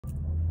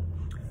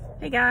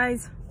Hey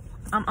guys,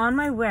 I'm on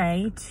my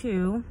way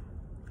to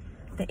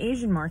the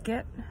Asian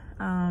market.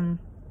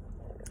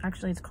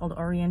 Actually, it's called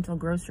Oriental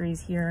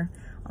Groceries here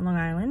on Long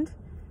Island.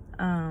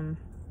 I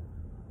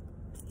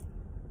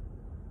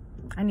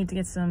need to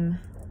get some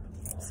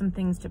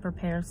things to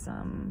prepare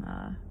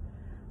some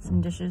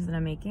dishes that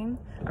I'm making.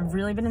 I've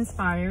really been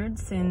inspired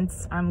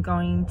since I'm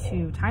going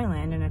to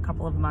Thailand in a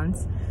couple of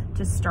months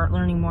to start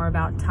learning more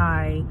about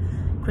Thai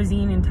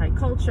cuisine and Thai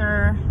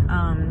culture.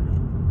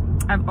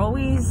 I've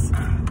always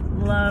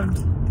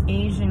loved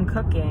Asian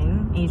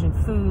cooking, Asian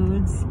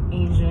foods,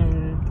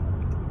 Asian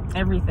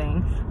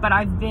everything, but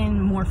I've been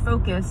more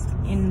focused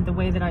in the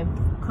way that I've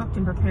cooked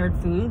and prepared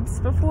foods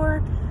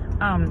before,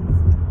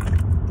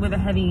 with a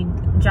heavy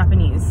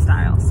Japanese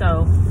style.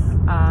 So,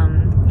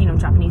 you know,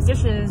 Japanese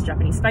dishes,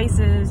 Japanese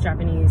spices,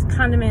 Japanese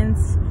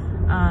condiments,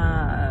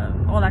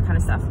 all that kind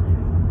of stuff.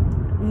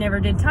 Never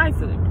did Thai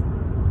food.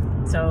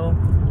 So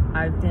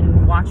I've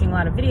been watching a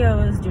lot of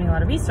videos, doing a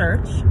lot of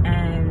research,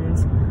 and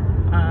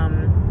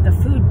the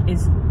food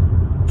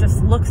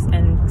just looks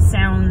and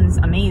sounds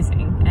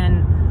amazing.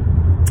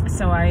 And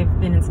so I've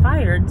been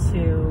inspired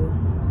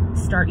to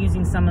start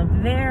using some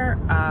of their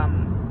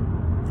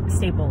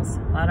staples.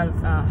 A lot of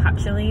hot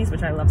chilies,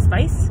 which I love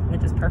spice,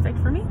 which is perfect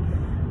for me.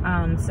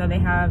 So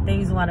they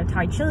use a lot of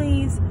Thai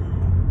chilies,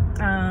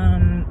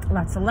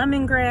 lots of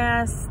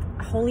lemongrass,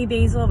 holy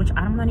basil, which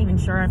I'm not even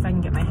sure if I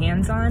can get my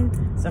hands on.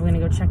 So I'm gonna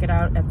go check it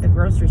out at the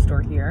grocery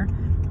store here.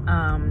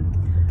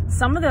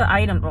 Some of the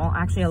items, well,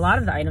 actually a lot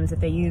of the items that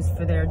they use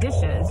for their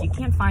dishes, you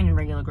can't find in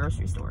regular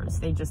grocery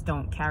stores. They just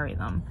don't carry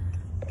them.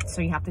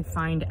 So you have to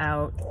find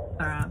out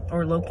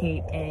or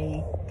locate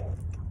an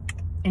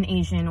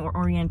Asian or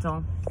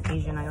Oriental,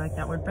 Asian, I like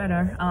that word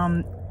better,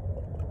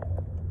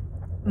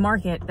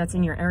 market that's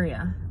in your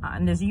area.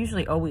 And there's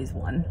usually always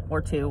one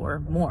or two or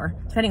more,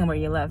 depending on where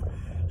you live.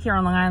 Here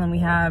on Long Island, we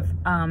have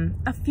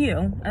a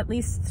few, at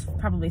least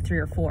probably 3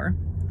 or 4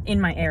 in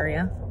my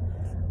area,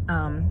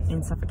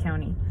 in Suffolk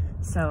County.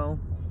 So,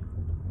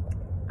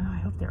 oh, I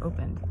hope they're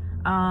opened.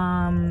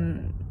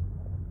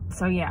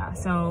 So yeah,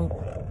 so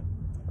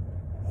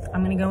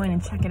I'm gonna go in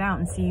and check it out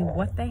and see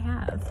what they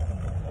have.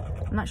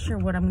 I'm not sure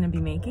what I'm gonna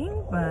be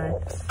making,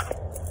 but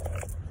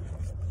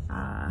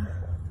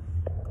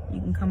you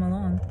can come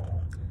along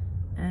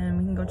and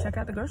we can go check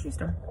out the grocery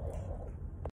store.